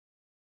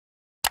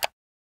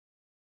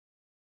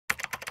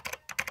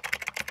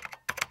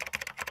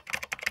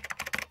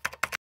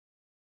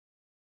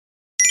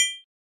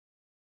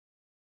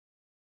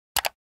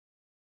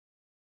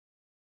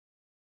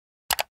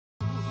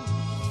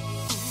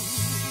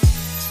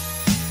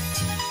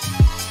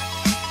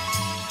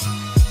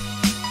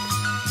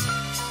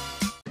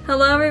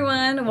Hello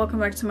everyone, welcome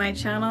back to my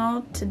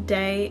channel.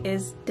 Today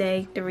is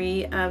day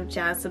 3 of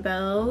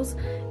Gazabellz,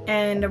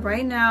 and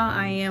right now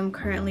I am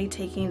currently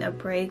taking a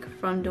break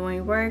from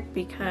doing work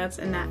because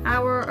in an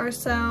hour or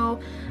so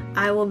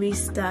I will be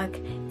stuck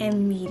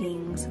in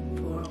meetings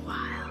for a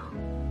while.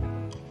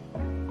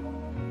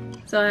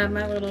 So I have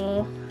my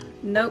little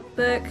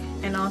notebook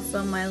and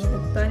also my little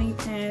bunny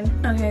pen.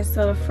 Okay,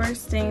 so the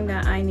first thing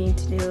that I need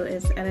to do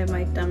is edit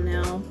my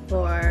thumbnail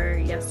for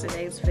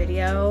yesterday's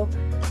video.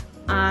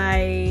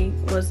 I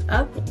was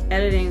up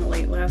editing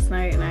late last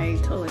night and I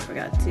totally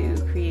forgot to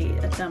create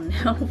a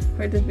thumbnail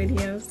for the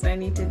video, so I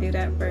need to do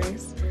that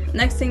first.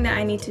 Next thing that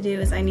I need to do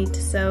is I need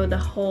to sew the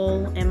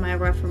hole in my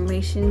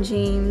Reformation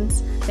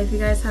jeans. If you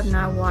guys have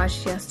not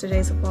watched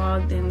yesterday's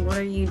vlog, then what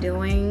are you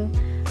doing?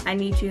 I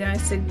need you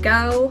guys to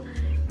go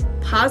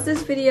pause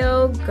this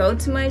video, go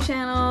to my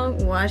channel,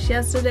 watch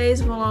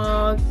yesterday's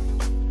vlog,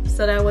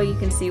 so that way you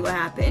can see what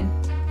happened.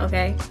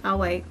 Okay, I'll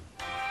wait.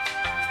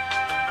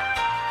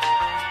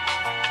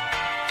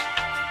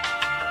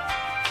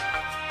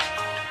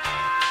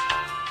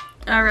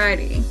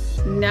 Alrighty,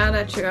 now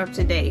that you're up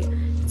to date,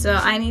 so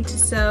I need to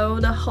sew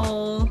the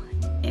hole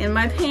in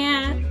my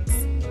pants.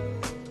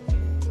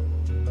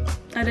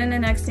 And then the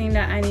next thing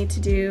that I need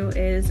to do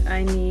is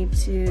I need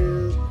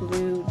to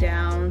glue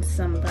down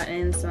some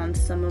buttons on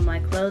some of my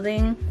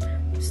clothing.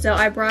 So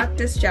I brought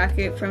this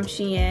jacket from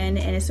Shein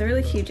and it's a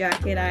really cute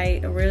jacket.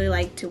 I really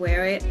like to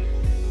wear it,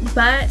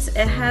 but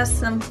it has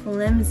some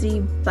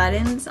flimsy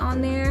buttons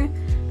on there.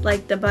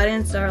 Like the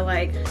buttons are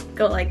like,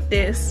 go like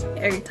this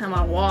every time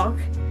I walk.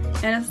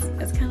 And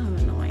it's kind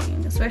of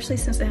annoying, especially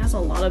since it has a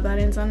lot of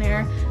buttons on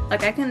there.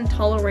 Like I can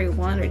tolerate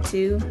 1 or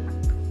 2,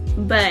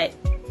 but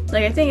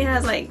like I think it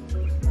has like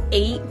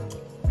 8,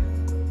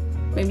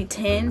 maybe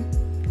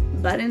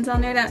 10 buttons on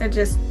there that are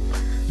just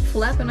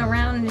flapping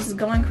around and just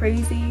going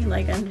crazy.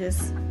 Like I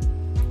just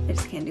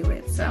can't do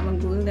it. So I'm gonna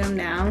glue them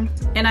down.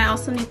 And I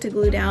also need to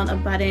glue down a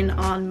button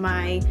on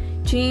my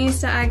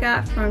jeans that I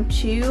got from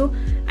Chew.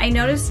 I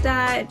noticed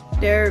that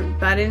their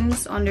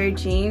buttons on their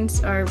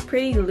jeans are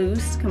pretty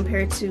loose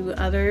compared to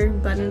other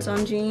buttons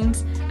on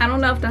jeans. I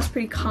don't know if that's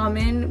pretty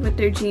common with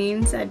their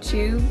jeans at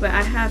Chew, but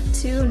I have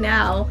 2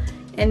 now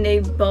and they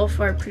both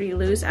are pretty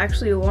loose.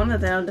 Actually, one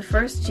of them, the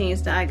first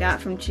jeans that I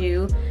got from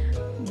Chew,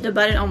 the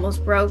button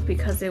almost broke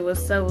because it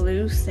was so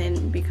loose,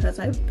 and because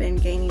I've been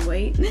gaining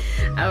weight,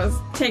 I was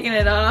taking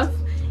it off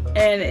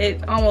and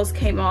it almost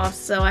came off,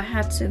 so I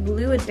had to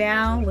glue it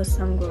down with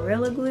some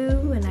Gorilla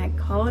Glue and I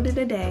called it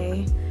a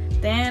day.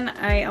 Then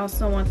I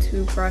also want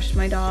to brush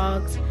my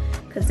dogs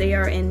because they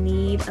are in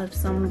need of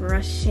some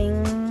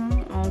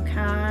brushing,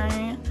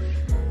 okay?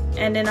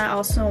 And then I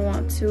also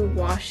want to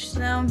wash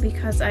them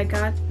because I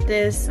got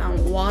this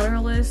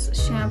waterless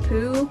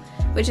shampoo,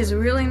 which is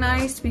really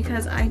nice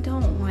because I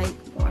don't like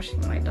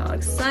washing my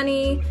dog.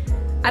 Sunny,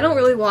 I don't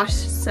really wash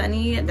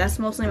Sunny, that's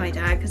mostly my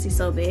dad because he's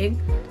so big,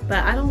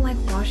 but I don't like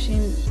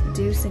washing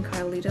Deuce and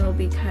Carlito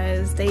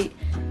because they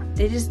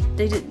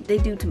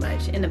do too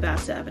much in the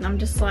bathtub, and I'm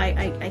just like,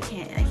 I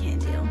can't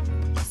deal.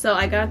 So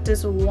I got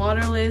this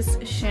waterless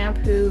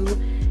shampoo.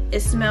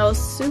 It smells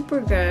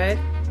super good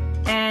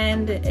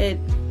and it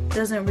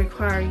doesn't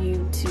require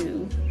you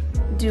to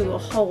do a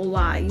whole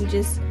lot. You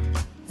just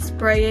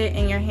spray it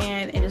in your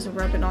hand and just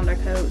rub it on their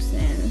coats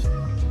and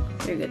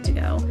they're good to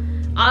go.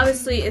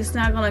 Obviously it's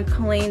not gonna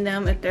clean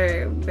them if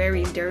they're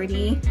very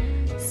dirty,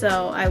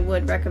 so I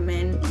would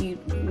recommend you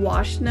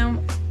wash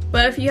them.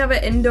 But if you have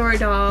an indoor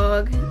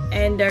dog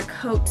and their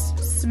coat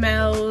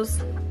smells,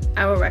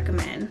 I would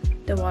recommend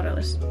the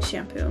waterless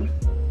shampoo.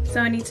 So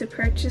I need to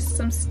purchase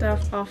some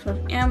stuff off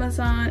of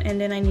Amazon and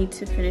then I need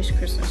to finish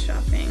Christmas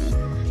shopping.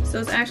 So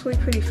it's actually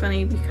pretty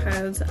funny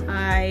because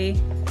I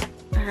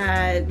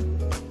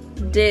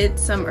did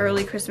some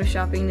early Christmas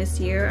shopping this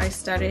year. I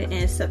started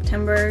in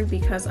September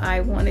because I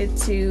wanted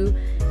to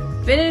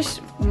finish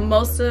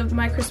most of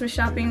my Christmas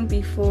shopping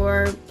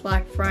before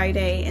Black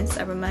Friday and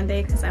Cyber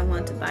Monday because I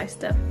wanted to buy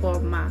stuff for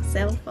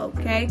myself,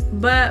 okay?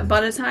 But by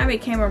the time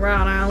it came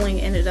around, I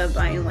only ended up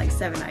buying like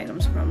 7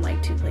 items from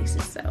like 2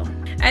 places, so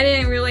I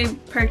didn't really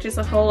purchase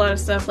a whole lot of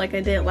stuff like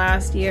I did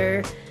last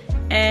year.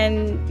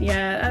 And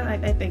yeah,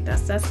 I think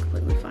that's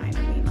completely fine.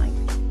 I mean,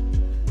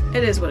 like,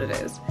 it is what it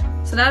is.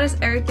 So that is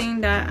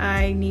everything that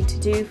I need to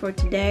do for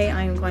today.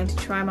 I am going to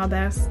try my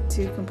best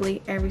to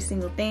complete every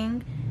single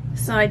thing.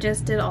 So I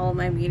just did all of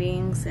my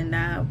meetings and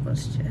that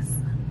was just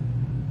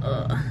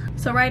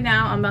So right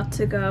now I'm about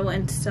to go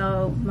and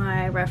sew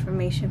my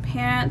Reformation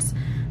pants.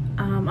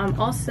 I'm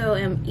also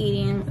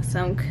eating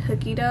some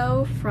cookie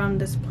dough from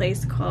this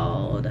place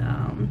called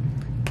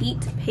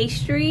Eat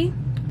Pastry.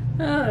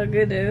 Oh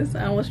goodness,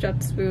 I almost dropped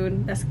the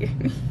spoon. That scared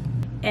me.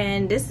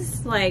 And this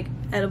is like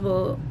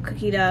edible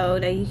cookie dough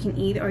that you can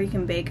eat or you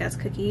can bake as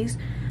cookies.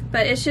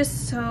 But it's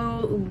just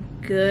so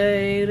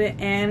good,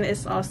 and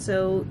it's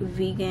also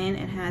vegan.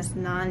 It has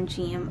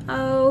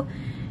non-GMO,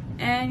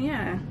 and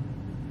yeah,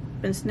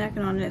 been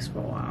snacking on this for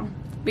a while.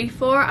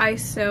 Before I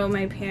sew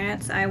my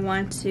pants, I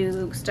want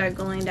to start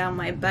gluing down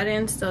my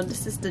buttons. So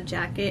this is the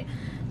jacket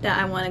that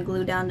I want to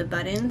glue down the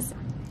buttons.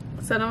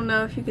 So I don't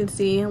know if you can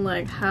see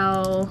like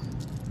how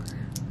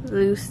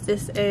loose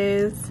this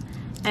is.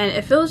 And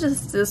if it was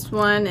just this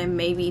one and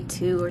maybe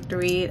 2 or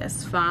 3,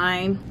 that's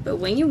fine. But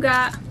when you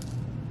got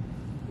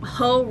a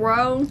whole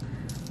row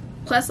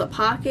plus a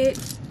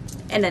pocket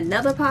and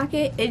another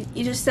pocket,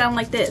 you just sound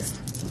like this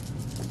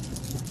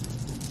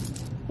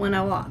when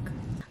I walk.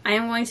 I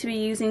am going to be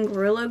using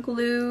Gorilla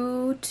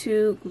Glue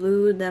to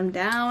glue them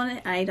down.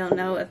 I don't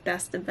know if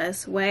that's the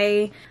best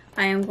way.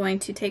 I am going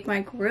to take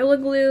my Gorilla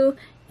Glue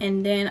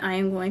and then I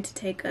am going to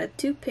take a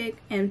toothpick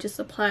and just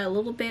apply a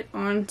little bit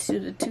onto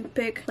the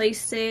toothpick.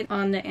 Place it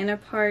on the inner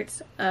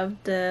parts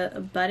of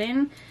the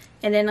button.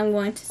 And then I'm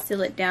going to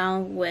seal it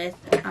down with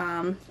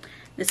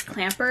this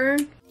clamper.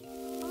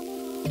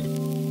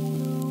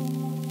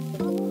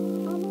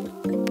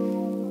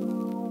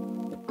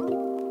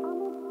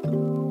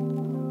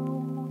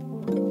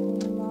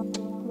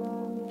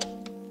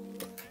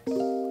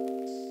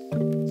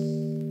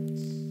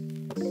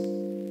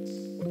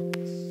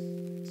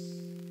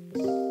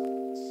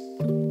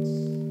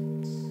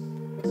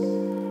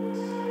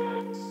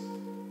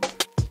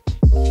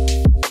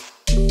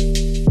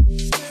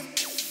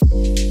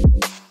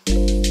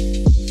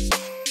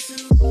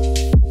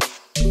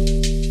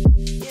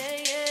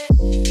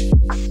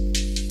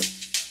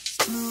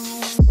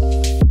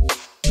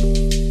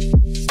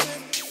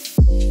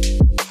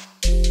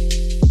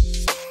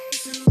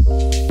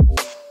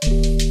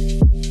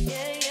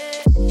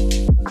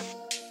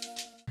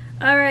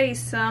 Alright,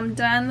 so I'm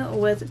done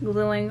with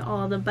gluing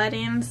all the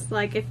buttons.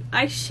 Like if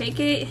I shake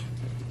it,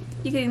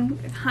 you can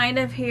kind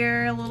of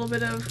hear a little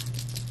bit of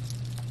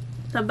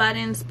the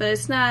buttons, but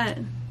it's not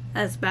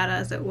as bad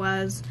as it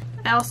was.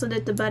 I also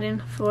did the button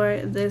for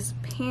this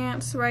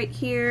pants right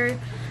here.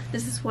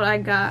 This is what I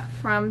got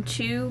from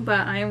Chew,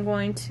 but I am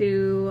going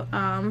to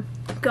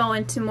go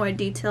into more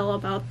detail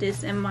about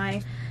this in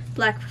my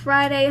Black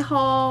Friday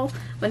haul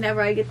whenever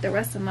I get the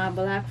rest of my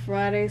Black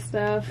Friday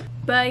stuff.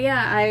 But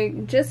yeah, I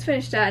just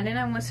finished that and then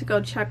I went to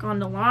go check on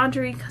the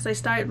laundry because I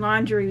started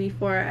laundry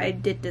before I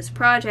did this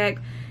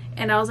project,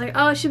 and I was like,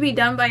 oh, it should be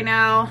done by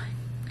now,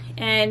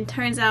 and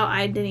turns out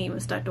I didn't even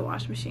start the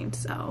wash machine.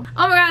 So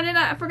oh my god,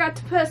 I forgot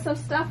to put some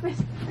stuff in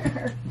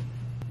here.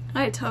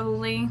 I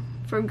totally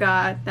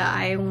forgot that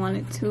I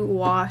wanted to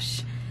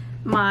wash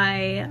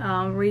my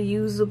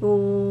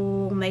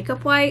reusable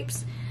makeup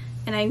wipes,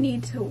 and I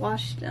need to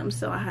wash them,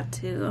 so I had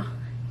to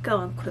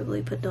go and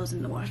quickly put those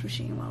in the wash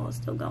machine while it's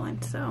still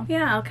going. So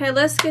yeah, okay,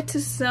 let's get to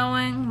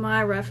sewing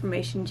my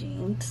Reformation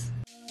jeans.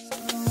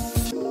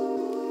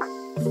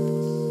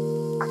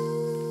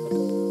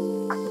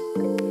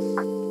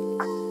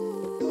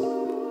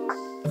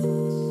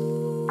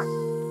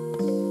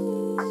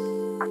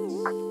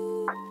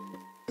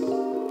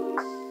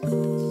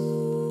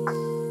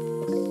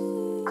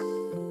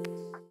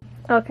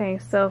 Okay,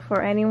 so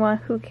for anyone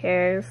who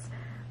cares,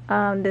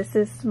 this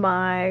is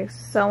my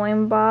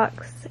sewing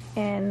box,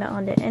 and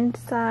on the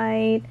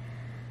inside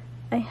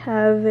I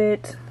have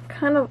it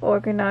kind of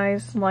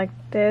organized like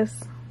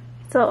this.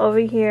 So over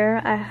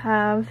here I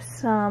have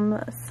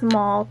some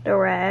small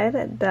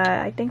thread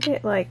that I think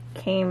it like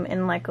came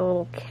in like a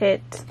little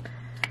kit,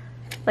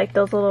 like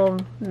those little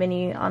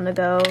mini on the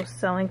go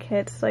sewing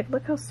kits. Like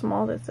look how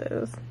small this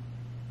is.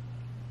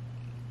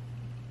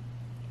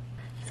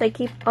 So I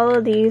keep all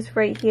of these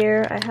right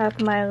here. I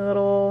have my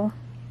little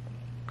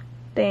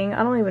thing,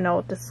 I don't even know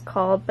what this is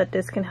called, but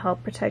this can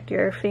help protect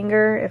your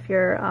finger if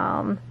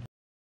you're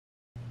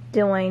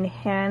doing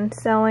hand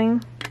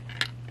sewing.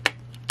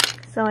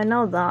 So I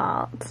know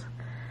that.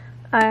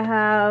 I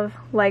have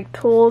like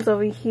tools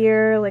over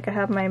here, like I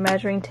have my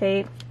measuring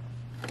tape,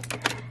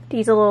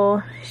 these are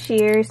little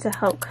shears to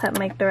help cut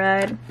my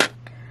thread,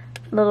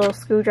 little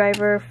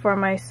screwdriver for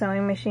my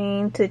sewing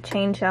machine to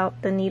change out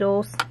the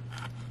needles,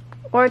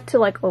 or to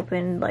like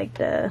open like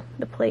the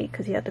plate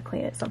because you have to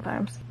clean it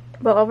sometimes.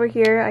 But over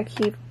here I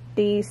keep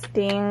these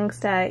things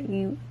that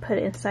you put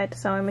inside the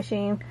sewing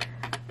machine.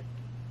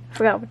 I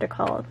forgot what they're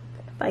called,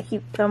 but I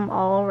keep them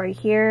all right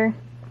here.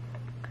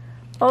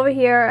 Over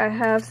here I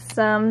have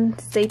some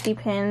safety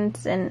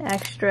pins and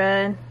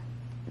extra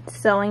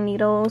sewing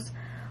needles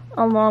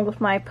along with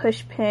my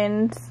push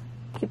pins.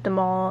 Keep them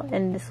all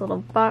in this little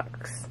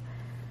box.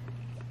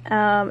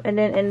 And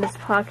then in this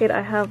pocket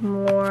I have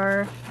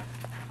more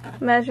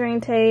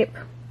measuring tape.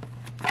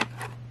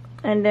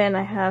 And then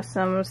I have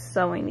some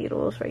sewing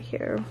needles right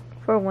here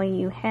for when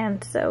you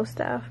hand sew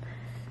stuff.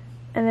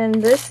 And then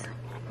this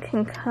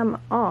can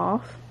come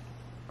off.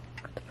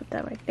 Put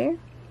that right there.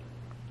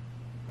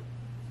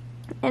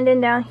 And then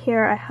down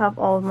here I have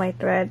all of my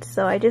threads.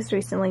 So I just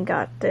recently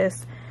got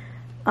this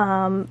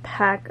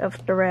pack of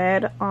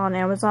thread on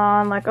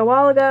Amazon like a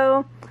while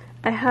ago.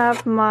 I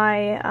have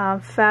my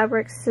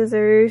fabric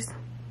scissors,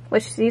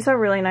 which these are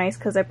really nice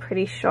because they're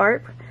pretty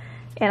sharp.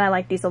 And I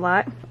like these a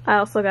lot. I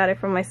also got it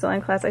from my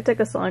sewing class. I took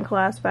a sewing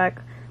class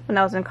back when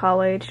I was in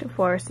college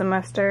for a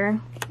semester,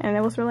 and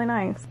it was really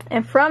nice.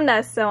 And from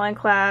that sewing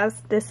class,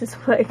 this is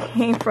what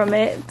came from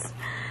it.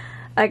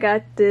 I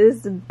got this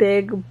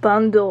big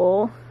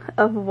bundle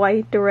of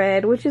white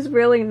thread, which is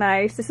really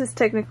nice. This is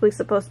technically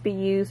supposed to be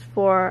used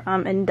for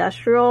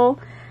industrial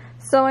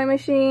sewing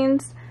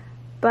machines,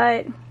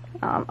 but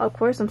of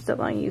course I'm still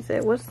going to use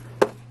it.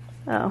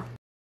 Oh,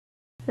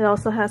 it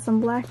also has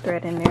some black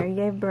thread in there. It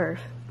gave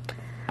birth.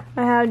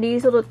 I have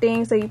these little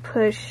things that you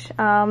push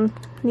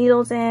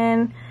needles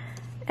in,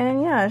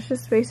 and yeah, it's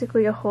just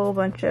basically a whole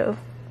bunch of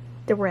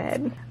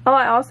thread. Oh,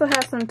 I also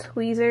have some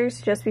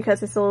tweezers just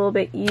because it's a little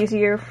bit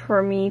easier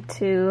for me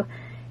to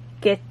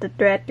get the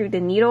thread through the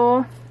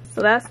needle.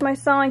 So that's my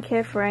sewing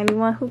kit for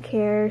anyone who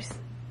cares.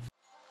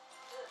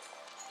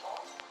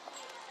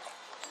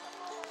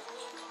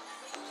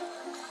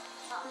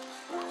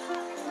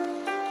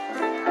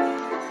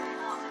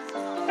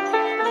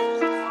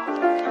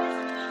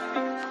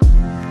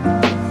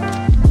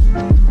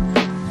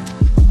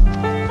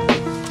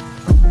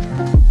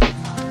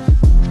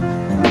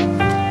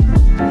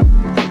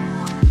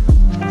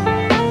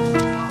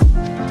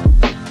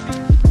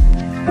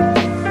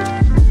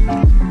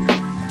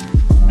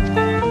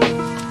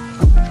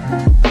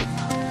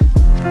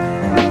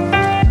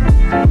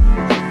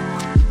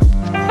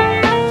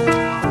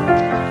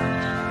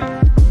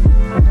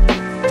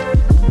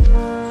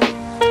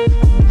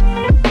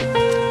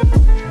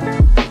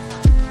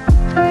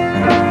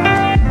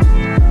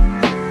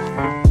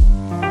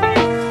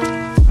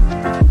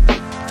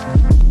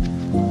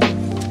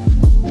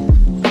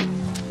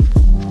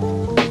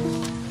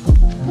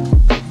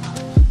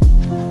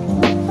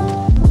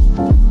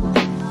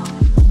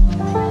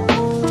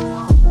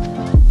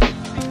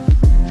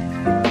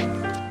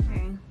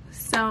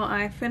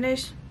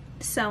 Finished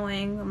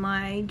sewing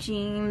my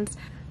jeans,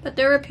 but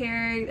they're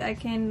repaired. I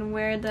can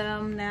wear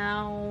them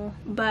now,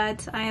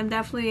 but I am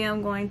definitely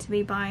going to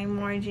be buying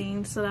more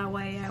jeans so that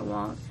way I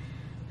won't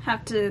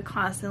have to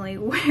constantly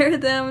wear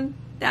them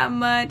that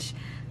much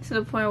to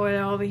the point where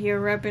they're over here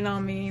ripping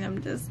on me and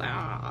I'm just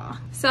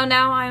So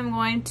now I'm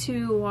going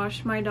to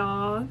wash my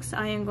dogs.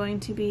 I am going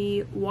to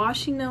be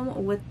washing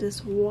them with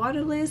this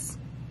waterless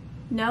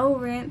no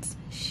rinse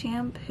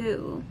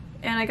shampoo.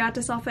 And I got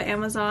this off of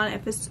Amazon.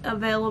 If it's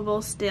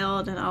available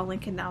still, then I'll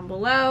link it down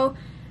below.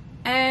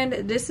 And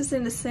this is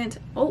in the scent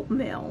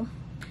Oatmeal.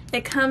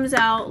 It comes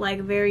out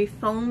like very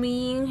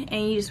foamy,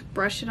 and you just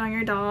brush it on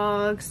your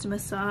dogs to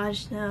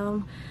massage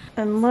them.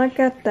 And look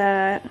at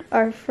that.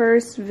 Our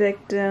first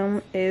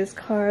victim is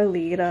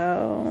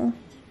Carlito.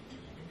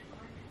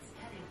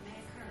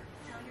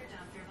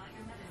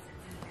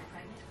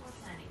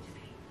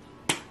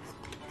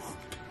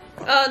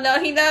 Oh no,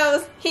 he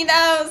knows. He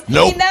knows.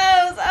 Nope. He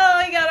knows.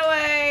 Oh, he got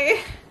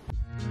away.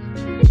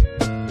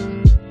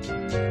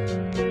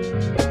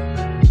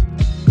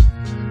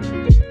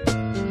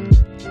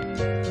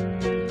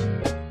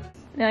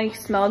 Now you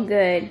smell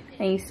good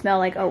and you smell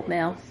like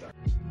oatmeal.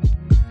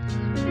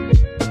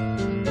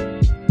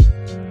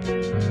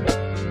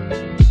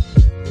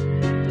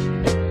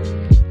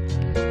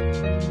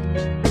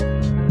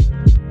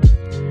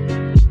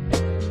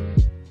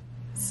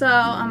 So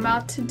I'm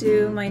about to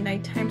do my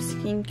nighttime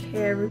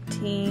skincare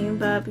routine,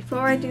 but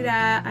before I do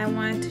that, I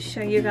wanted to show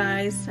you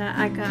guys that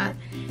I got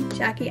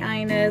Jackie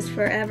Aina's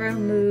Forever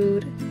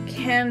Mood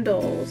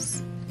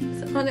candles.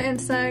 So on the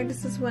inside,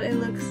 this is what it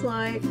looks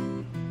like.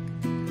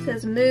 It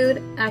says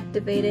Mood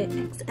Activated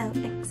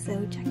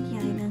XOXO Jackie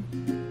Aina.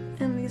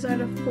 And these are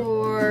the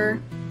 4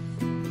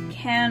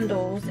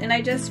 candles. And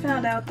I just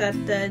found out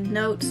that the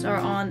notes are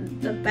on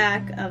the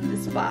back of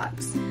this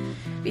box.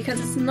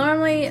 Because it's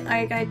normally,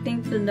 like, I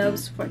think the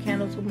notes for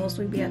candles will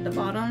mostly be at the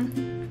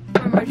bottom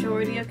for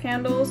majority of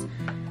candles,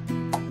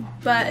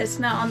 but it's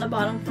not on the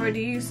bottom for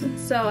these,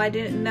 so I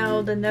didn't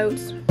know the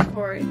notes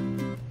for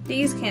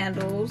these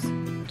candles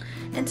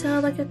until I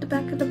looked at the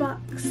back of the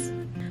box.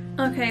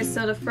 Okay,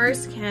 so the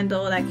first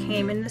candle that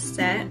came in the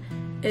set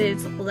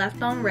is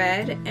Left on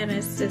Red, and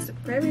it's this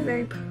very,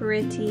 very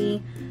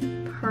pretty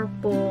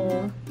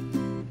purple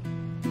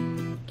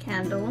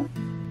candle.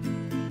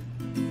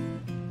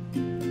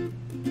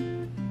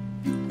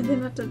 And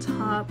then at the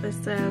top it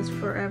says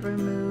Forever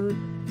Mood.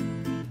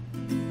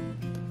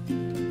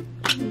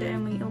 And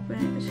then when you open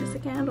it, it's just a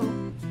candle.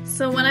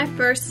 So when I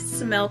first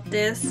smelled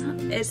this,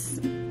 it's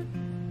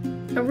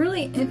a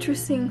really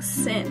interesting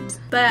scent.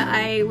 But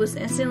I was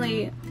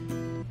instantly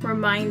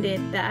reminded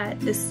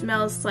that this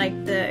smells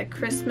like the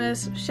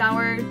Christmas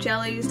shower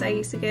jellies I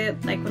used to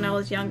get like when I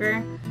was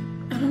younger.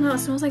 I don't know, it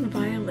smells like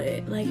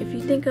violet. Like if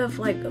you think of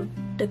like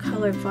the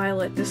color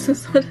violet, this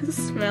is what it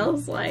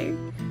smells like.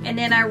 And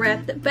then I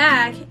read the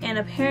back, and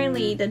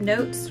apparently the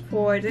notes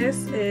for this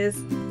is,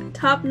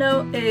 top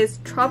note is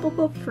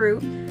tropical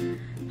fruit,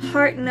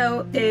 heart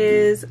note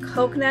is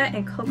coconut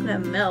and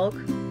coconut milk,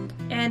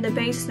 and the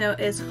base note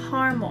is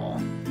caramel.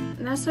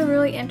 And that's a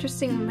really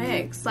interesting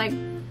mix. Like,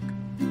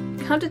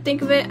 come to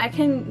think of it, I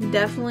can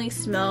definitely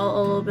smell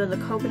a little bit of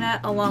the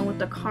coconut along with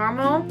the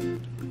caramel.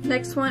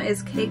 Next one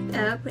is Caked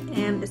Up,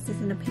 and this is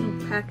in the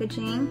pink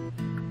packaging.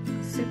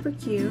 Super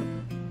cute.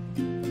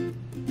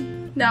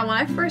 Now when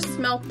I first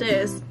smelled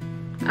this,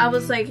 I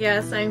was like,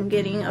 yes, I'm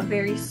getting a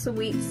very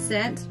sweet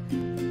scent.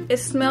 It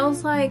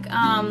smells like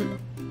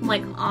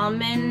like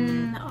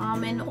almond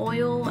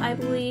oil, I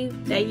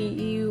believe, that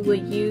you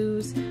would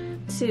use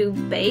to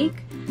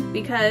bake,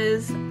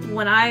 because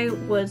when I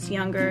was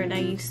younger and I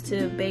used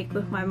to bake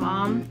with my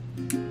mom,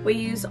 we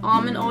used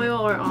almond oil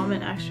or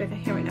almond extract, I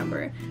can't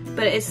remember,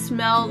 but it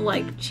smelled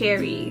like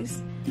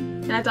cherries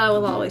and I thought it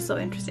was always so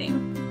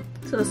interesting.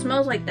 So it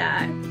smells like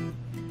that.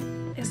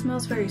 It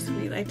smells very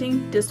sweet. I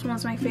think this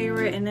one's my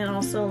favorite, and then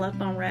also Left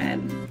on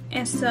Red.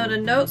 And so the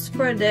notes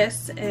for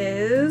this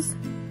is,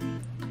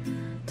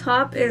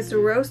 top is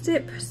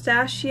roasted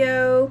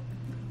pistachio,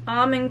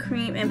 almond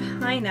cream,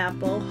 and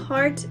pineapple.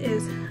 Heart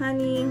is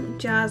honey,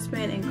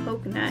 jasmine, and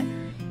coconut.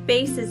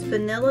 Base is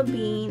vanilla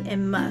bean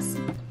and musk.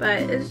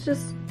 But it's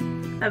just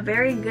a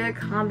very good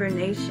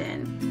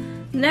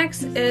combination.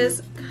 Next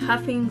is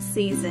cuffing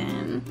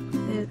season.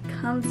 It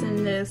comes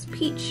in this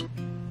peach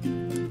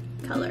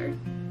color.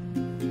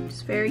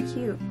 It's very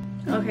cute.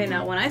 Okay,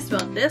 now when I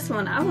smelled this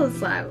one, I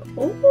was like,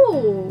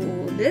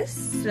 oh, this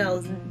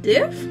smells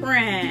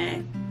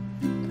different.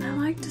 I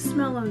like the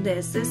smell of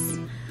this. This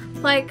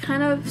like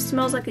kind of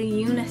smells like a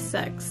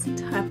unisex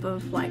type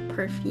of like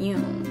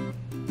perfume.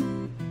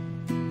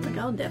 Like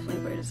I'll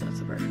definitely wear this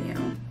as a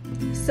perfume.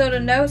 So the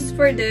notes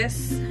for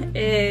this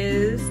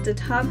is, the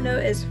top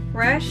note is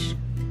fresh,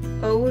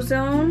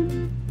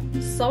 ozone,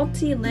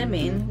 salty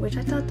lemon, which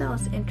I thought that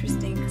was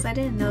interesting because I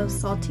didn't know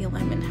salty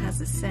lemon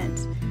has a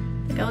scent.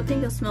 Like I would think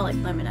it'll smell like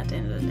lemon at the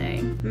end of the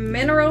day.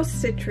 Mineral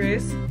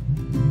citrus.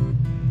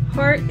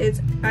 Heart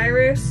is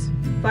iris,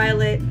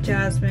 violet,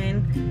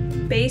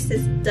 jasmine. Base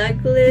is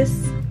Douglas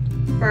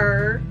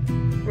fir,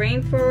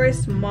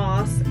 rainforest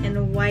moss,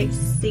 and white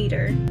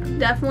cedar.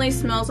 Definitely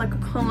smells like a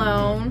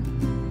cologne.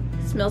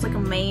 Smells like a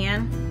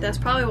man. That's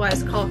probably why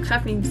it's called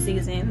cuffing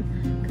season,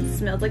 because it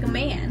smells like a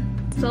man.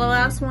 So the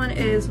last one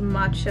is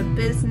matcha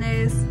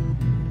business,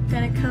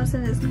 and it comes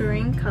in this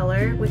green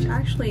color, which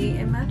actually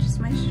it matches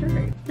my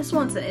shirt. This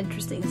one's an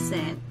interesting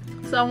scent.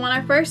 So when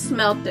I first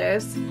smelled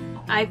this,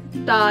 I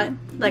thought,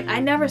 like, I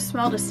never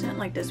smelled a scent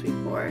like this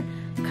before,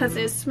 because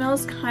it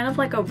smells kind of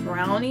like a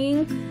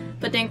brownie,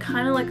 but then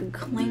kind of like a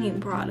cleaning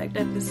product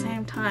at the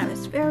same time.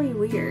 It's very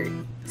weird.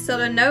 So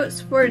the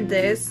notes for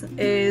this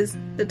is,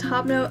 the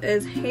top note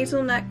is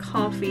hazelnut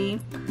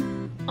coffee,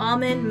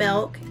 almond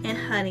milk, and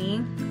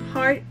honey.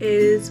 Heart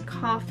is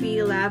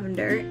coffee,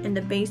 lavender, and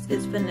the base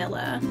is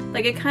vanilla.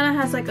 Like it kind of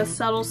has like a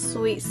subtle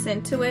sweet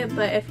scent to it,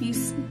 but if you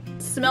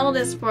smell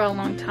this for a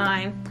long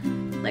time,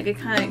 like it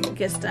kind of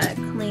gets that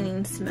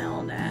cleaning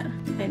smell that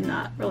I'm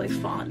not really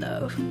fond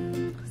of.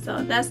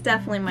 So that's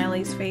definitely my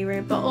least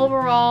favorite, but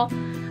overall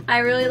I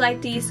really like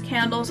these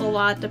candles a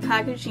lot. The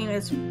packaging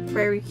is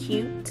very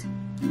cute,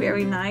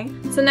 very nice.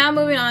 So now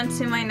moving on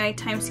to my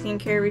nighttime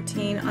skincare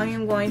routine, I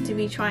am going to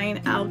be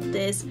trying out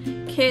this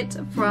kit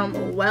from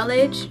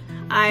Wellage.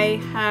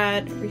 I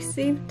had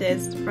received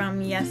this from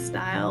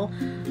YesStyle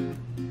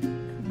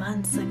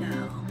months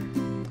ago,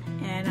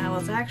 and I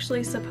was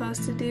actually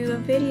supposed to do a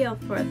video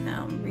for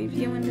them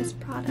reviewing this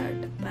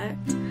product, but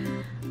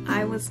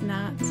I was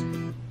not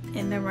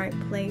in the right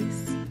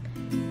place,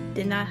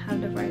 did not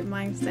have the right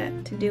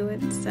mindset to do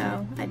it,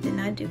 so I did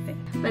not do it.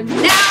 But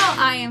now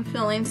I am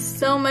feeling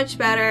so much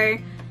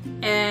better,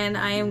 and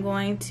I am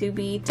going to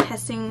be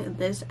testing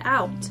this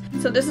out.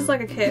 So this is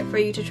like a kit for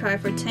you to try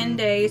for 10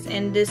 days,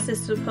 and this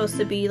is supposed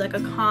to be like a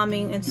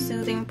calming and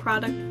soothing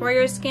product for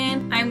your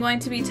skin. I'm going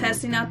to be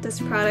testing out this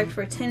product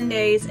for 10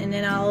 days, and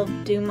then I'll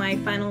do my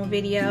final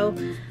video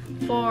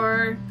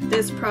for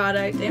this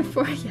product and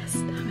for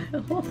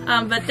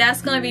YesStyle. But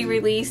that's going to be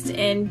released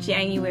in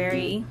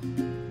January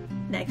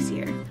next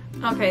year.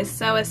 Okay,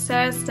 so it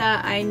says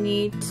that I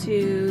need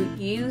to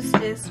use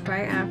this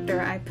right after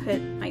I put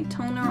my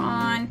toner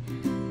on,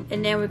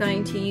 and then we're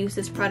going to use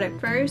this product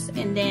first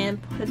and then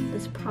put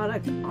this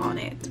product on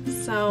it.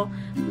 So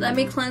let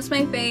me cleanse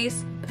my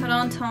face, put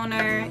on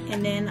toner,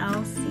 and then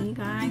I'll see you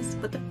guys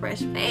with a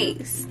fresh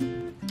face.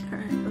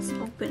 Alright, let's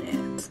open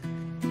it.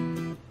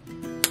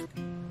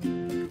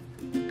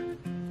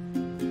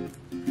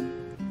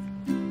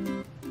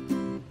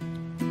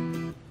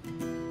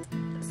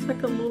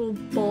 Like a little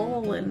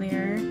ball in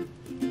there.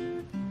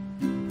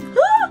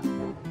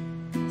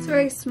 It's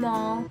very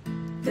small.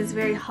 It's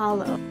very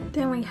hollow.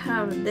 Then we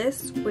have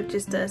this, which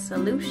is the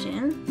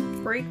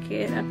solution. Break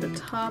it at the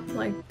top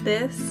like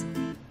this,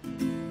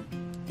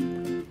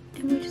 and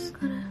we're just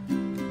gonna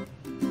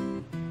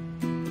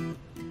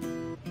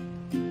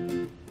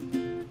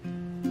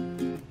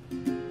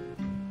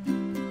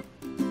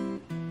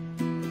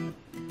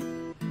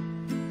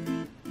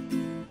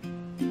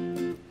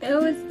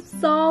it's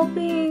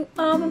dissolving.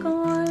 Oh my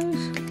gosh.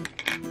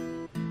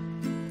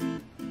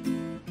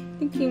 I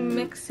think you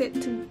mix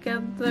it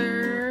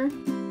together.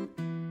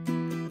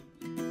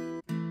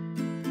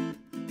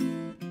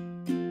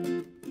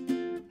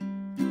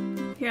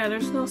 Yeah,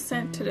 there's no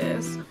scent to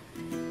this,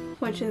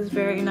 which is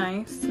very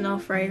nice. No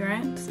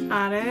fragrance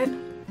added.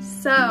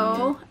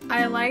 So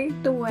I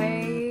like the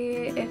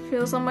way it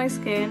feels on my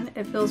skin.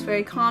 It feels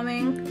very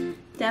calming,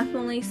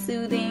 definitely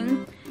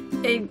soothing.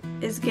 it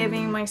is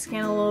giving my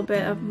skin a little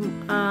bit of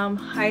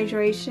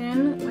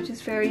hydration, which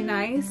is very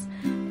nice,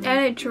 and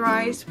it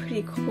dries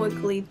pretty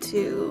quickly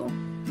too.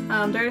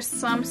 There's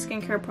some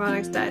skincare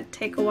products that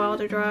take a while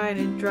to dry and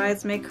it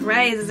dries me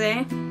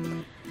crazy,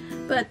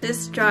 but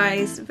this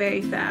dries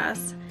very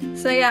fast.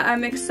 So yeah,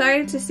 I'm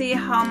excited to see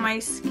how my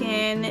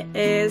skin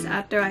is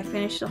after I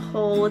finish the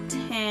whole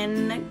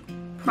 10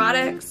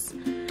 products.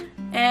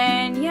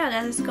 And yeah,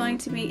 that is going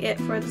to be it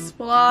for this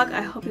vlog.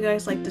 I hope you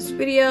guys liked this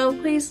video.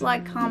 Please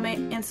like,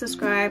 comment, and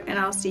subscribe, and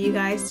I'll see you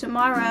guys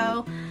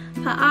tomorrow.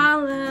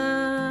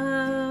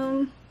 Pa'ala!